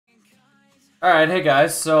Alright, hey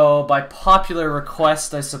guys, so by popular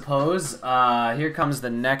request, I suppose, here comes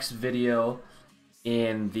the next video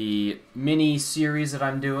in the mini series that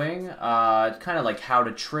I'm doing, kind of like how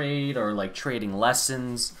to trade or like trading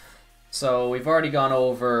lessons. So we've already gone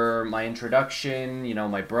over my introduction, you know,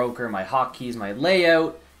 my broker, my hotkeys, my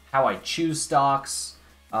layout, how I choose stocks,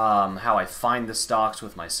 how I find the stocks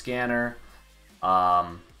with my scanner.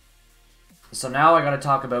 So now I gotta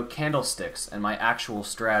talk about candlesticks and my actual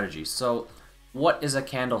strategy. So what is a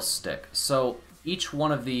candlestick? So each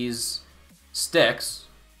one of these sticks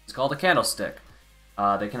is called a candlestick.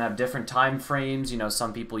 They can have different time frames. You know,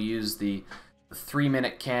 some people use the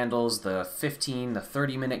 3-minute candles, the 15, the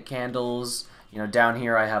 30-minute candles. You know, down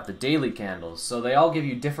here I have the daily candles. So they all give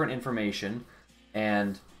you different information,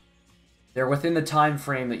 and they're within the time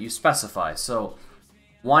frame that you specify. So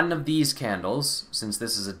one of these candles, since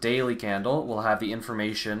this is a daily candle, will have the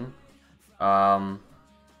information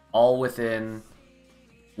all within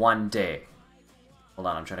one day. Hold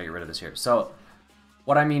on, I'm trying to get rid of this here. So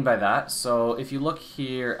what I mean by that, so if you look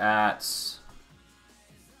here at,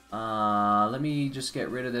 let me just get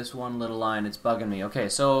rid of this one little line, it's bugging me. Okay,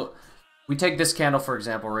 so we take this candle, for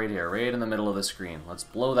example, right here, right in the middle of the screen. Let's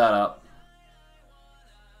blow that up.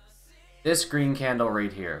 This green candle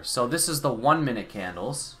right here. So this is the 1-minute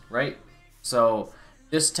candles, right? So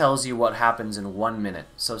this tells you what happens in 1 minute.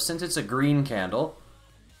 So since it's a green candle,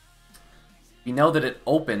 we know that it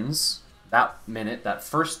opens that minute, that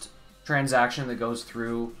first transaction that goes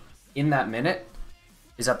through in that minute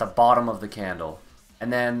is at the bottom of the candle.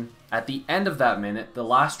 And then at the end of that minute, the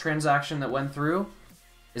last transaction that went through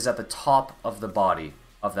is at the top of the body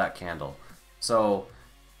of that candle. So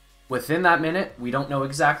within that minute, we don't know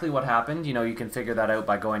exactly what happened. You know, you can figure that out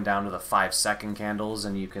by going down to the 5-second candles,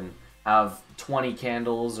 and you can have 20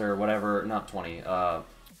 candles or whatever, not 20,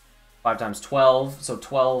 5 times 12, so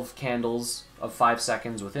 12 candles of 5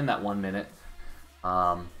 seconds within that 1 minute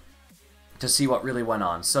to see what really went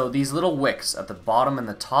on. So these little wicks at the bottom and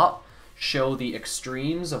the top show the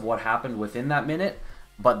extremes of what happened within that minute,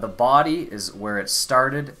 but the body is where it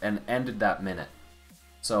started and ended that minute.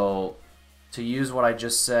 So to use what I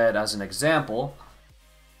just said as an example,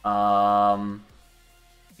 you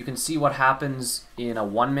can see what happens in a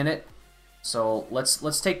 1 minute. So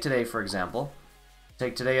let's take today, for example.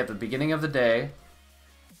 Take today at the beginning of the day.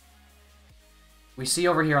 We see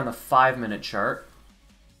over here on the 5-minute chart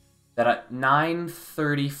that at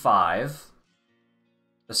 9:35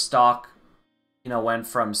 the stock, you know, went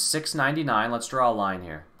from $6.99. Let's draw a line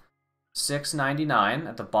here. $6.99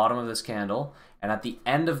 at the bottom of this candle, and at the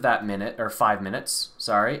end of that minute, or 5 minutes,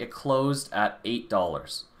 sorry, it closed at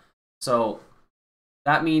 $8. So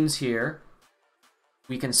that means here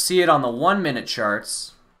we can see it on the 1-minute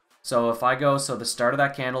charts. So if I go, so the start of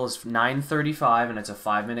that candle is 9:35 and it's a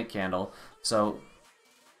 5-minute candle. So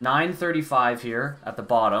 9:35 here at the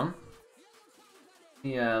bottom.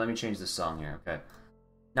 Yeah, let me change this song here. Okay.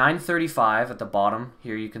 9:35 at the bottom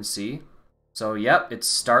here, you can see. So yep, it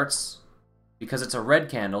starts, because it's a red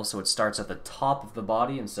candle, so it starts at the top of the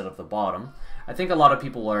body instead of the bottom. I think a lot of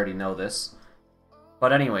people already know this.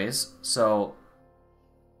 But anyways, so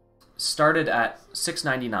started at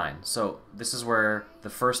 $6.99. So this is where the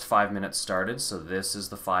first 5 minutes started. So this is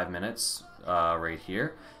the 5 minutes right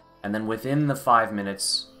here. And then within the 5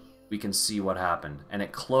 minutes, we can see what happened. And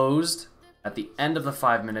it closed at the end of the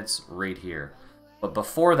 5 minutes right here. But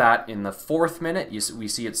before that, in the 4th minute, we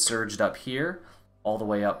see it surged up here, all the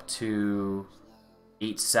way up to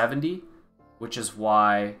 870, which is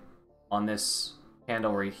why on this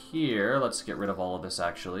candle right here, let's get rid of all of this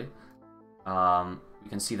actually, you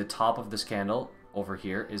can see the top of this candle over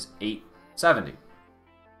here is 870.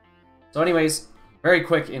 So anyways, very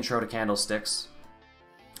quick intro to candlesticks.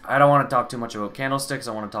 I don't want to talk too much about candlesticks,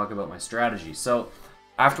 I want to talk about my strategy. So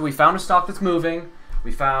after we found a stock that's moving,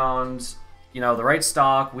 we found, you know, the right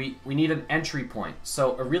stock, we need an entry point.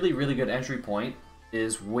 So a really, really good entry point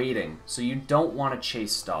is waiting. So you don't want to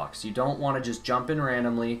chase stocks. You don't want to just jump in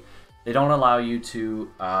randomly. They don't allow you to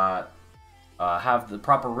have the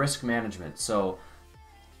proper risk management. So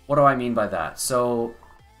what do I mean by that? So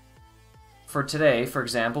for today, for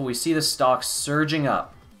example, we see the stock surging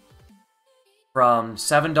up from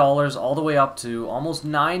 $7 all the way up to almost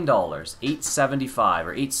 $9, $8.75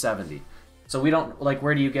 or $8.70. So we don't, like,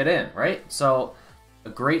 where do you get in, right? So a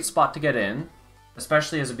great spot to get in,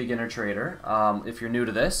 especially as a beginner trader, if you're new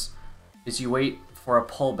to this, is you wait for a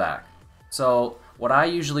pullback. So what I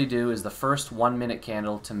usually do is the first 1-minute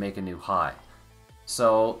candle to make a new high.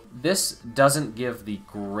 So this doesn't give the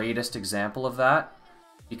greatest example of that,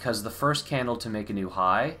 because the first candle to make a new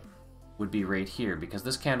high would be right here, because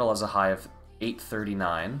this candle has a high of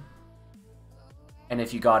 839. And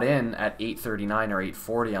if you got in at 839 or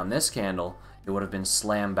 840 on this candle, it would have been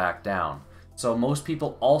slammed back down. So most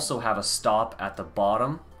people also have a stop at the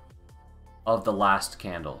bottom of the last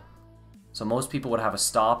candle. So most people would have a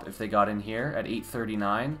stop if they got in here at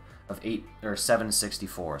 839 of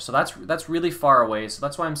 764. So that's really far away. So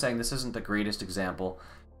that's why I'm saying this isn't the greatest example.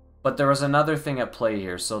 But there was another thing at play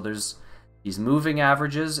here. So there's these moving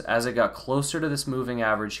averages. As it got closer to this moving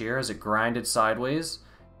average here, as it grinded sideways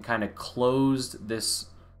and kind of closed this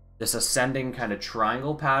ascending kind of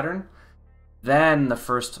triangle pattern, then the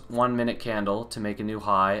first 1 minute candle to make a new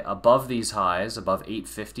high above these highs, above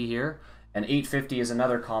 850 here. And 850 is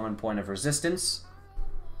another common point of resistance.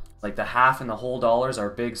 Like the half and the whole dollars are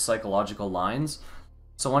big psychological lines.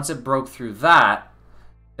 So once it broke through that,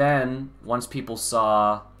 then once people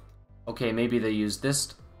saw, okay, maybe they used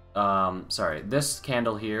this, this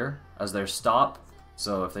candle here as their stop.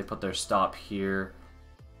 So if they put their stop here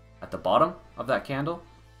at the bottom of that candle,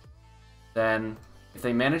 then if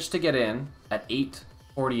they managed to get in at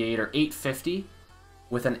 848 or 850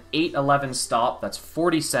 with an 811 stop, that's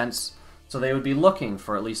 40 cents. So they would be looking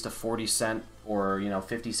for at least a 40 cent or,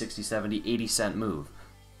 50, 60, 70, 80 cent move.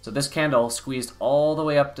 So this candle squeezed all the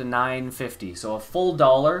way up to 9.50. So a full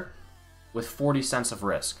dollar with 40 cents of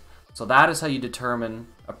risk. So that is how you determine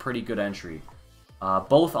a pretty good entry.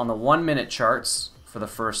 Both on the 1 minute charts for the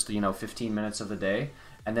first, 15 minutes of the day,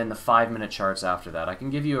 and then the 5 minute charts after that. I can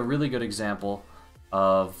give you a really good example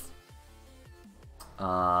of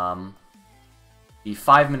the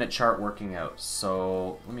 5 minute chart working out.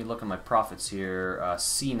 So let me look at my profits here.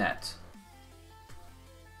 CNET.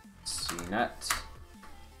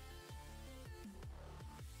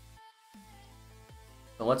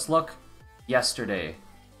 So let's look yesterday.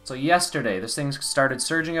 So yesterday, this thing started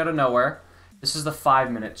surging out of nowhere. This is the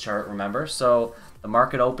 5 minute chart, remember? So the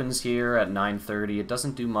market opens here at 9:30. It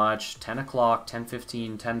doesn't do much. 10 o'clock,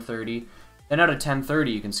 10:15, 10:30. Then out of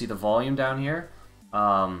 10:30, you can see the volume down here.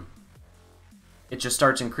 It just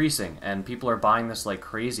starts increasing, and people are buying this like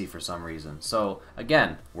crazy for some reason. So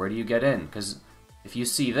again, where do you get in? Because if you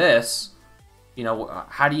see this,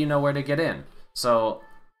 how do you know where to get in? So,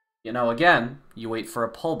 again, you wait for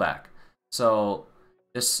a pullback. So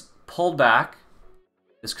this pulled back,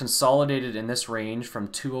 this consolidated in this range from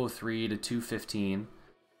 203 to 215.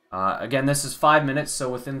 Again, this is 5 minutes, so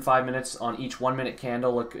within 5 minutes on each 1 minute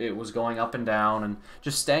candle, look, it was going up and down and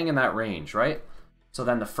just staying in that range, right? So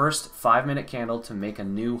then the first 5 minute candle to make a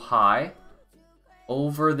new high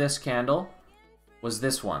over this candle was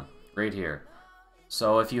this one right here.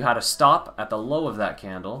 So if you had a stop at the low of that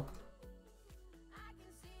candle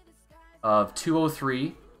of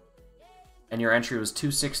 203 and your entry was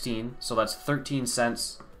 216, so that's 13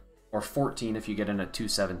 cents or 14 if you get in at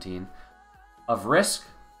 217 of risk.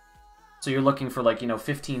 So you're looking for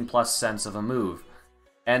 15 plus cents of a move.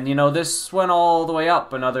 And, this went all the way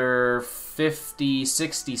up another 50,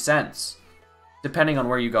 60 cents. Depending on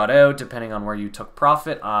where you got out, depending on where you took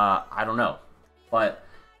profit, I don't know. But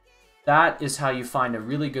that is how you find a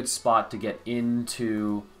really good spot to get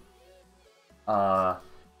into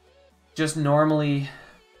just normally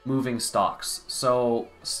moving stocks. So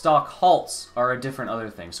stock halts are a different other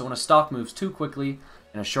thing. So when a stock moves too quickly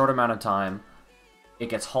in a short amount of time, it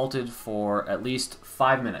gets halted for at least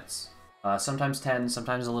 5 minutes. Sometimes 10,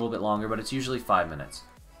 sometimes a little bit longer, but it's usually 5 minutes.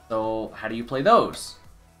 So how do you play those?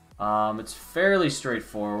 It's fairly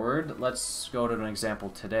straightforward. Let's go to an example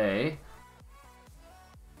today.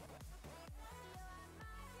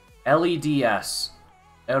 LEDS,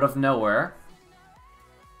 out of nowhere.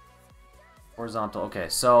 Horizontal, okay,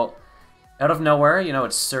 so out of nowhere,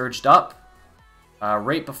 it surged up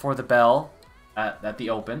right before the bell at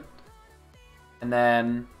the open. And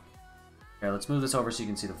then, here, let's move this over so you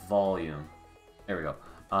can see the volume. There we go.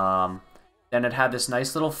 Then it had this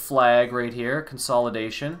nice little flag right here,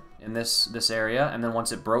 consolidation in this area, and then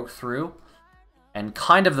once it broke through, and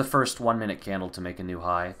kind of the first 1 minute candle to make a new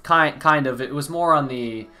high. Kind of, it was more on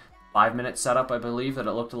the 5 minute setup, I believe, that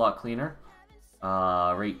it looked a lot cleaner.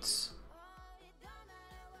 Rates.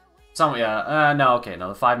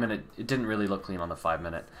 The 5 minute, it didn't really look clean on the 5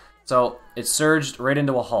 minute. So it surged right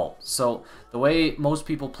into a halt. So the way most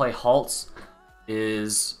people play halts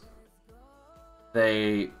is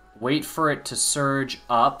they wait for it to surge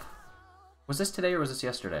up. Was this today or was this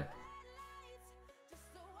yesterday?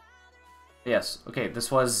 Yes. Okay, this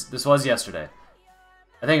was yesterday.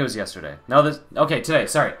 I think it was yesterday. No, today,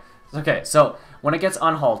 sorry. Okay, so when it gets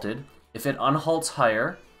unhalted, if it unhalts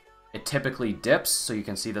higher, it typically dips, so you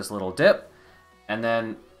can see this little dip. And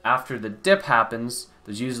then after the dip happens,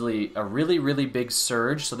 there's usually a really, really big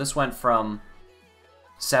surge. So this went from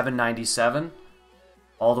 797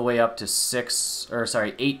 all the way up to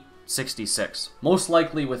 866. Most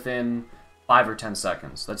likely within 5 or 10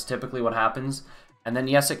 seconds. That's typically what happens. And then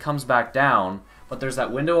yes, it comes back down, but there's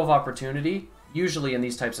that window of opportunity, usually in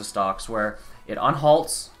these types of stocks, where it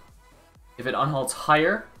unhalts. If it unhalts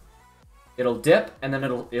higher, it'll dip, and then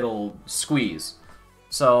it'll squeeze.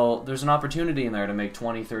 So there's an opportunity in there to make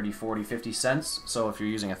 20, 30, 40, 50 cents. So if you're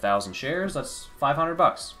using 1,000 shares, that's 500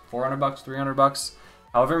 bucks, 400 bucks, 300 bucks,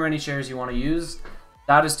 however many shares you want to use.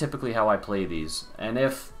 That is typically how I play these. And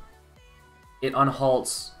if it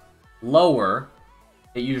unhalts lower,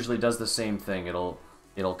 it usually does the same thing. It'll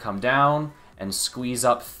come down and squeeze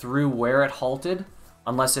up through where it halted.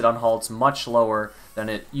 Unless it unhalts much lower, then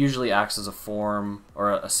it usually acts as a form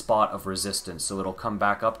or a spot of resistance. So it'll come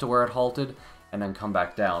back up to where it halted and then come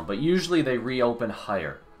back down. But usually they reopen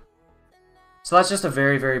higher. So that's just a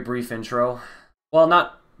very, very brief intro. Well,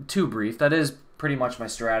 not too brief. That is pretty much my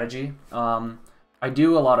strategy. I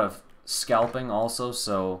do a lot of scalping also,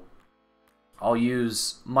 so I'll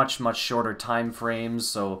use much, much shorter time frames.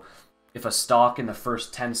 So if a stock in the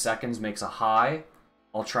first 10 seconds makes a high,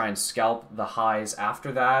 I'll try and scalp the highs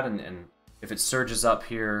after that, and if it surges up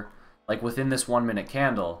here, like within this 1 minute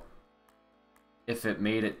candle, if it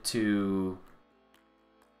made it to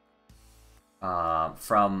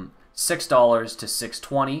from $6 to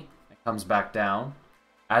 $6.20, it comes back down.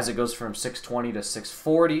 As it goes from $6.20 to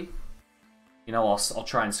 $6.40, you know, I'll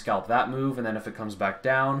try and scalp that move, and then if it comes back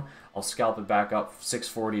down, I'll scalp it back up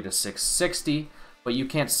 $6.40 to $6.60, but you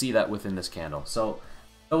can't see that within this candle. So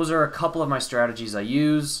those are a couple of my strategies I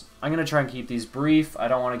use. I'm going to try and keep these brief. I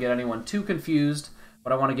don't want to get anyone too confused,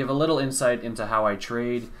 but I want to give a little insight into how I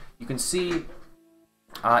trade. You can see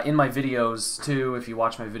in my videos too, if you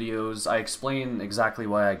watch my videos, I explain exactly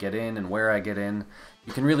why I get in and where I get in.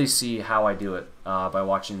 You can really see how I do it by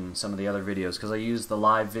watching some of the other videos, because I use the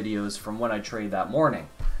live videos from when I trade that morning.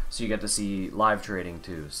 So you get to see live trading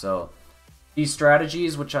too. So these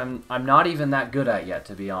strategies, which I'm not even that good at yet,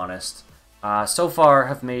 to be honest, so far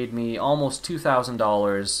have made me almost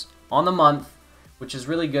 $2,000 on the month, which is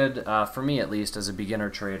really good for me, at least as a beginner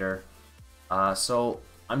trader. So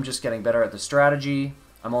I'm just getting better at the strategy.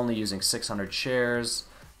 I'm only using 600 shares,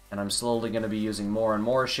 and I'm slowly going to be using more and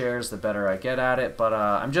more shares the better I get at it, but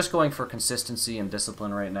I'm just going for consistency and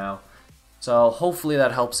discipline right now. So hopefully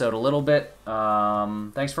that helps out a little bit.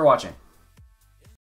 Thanks for watching.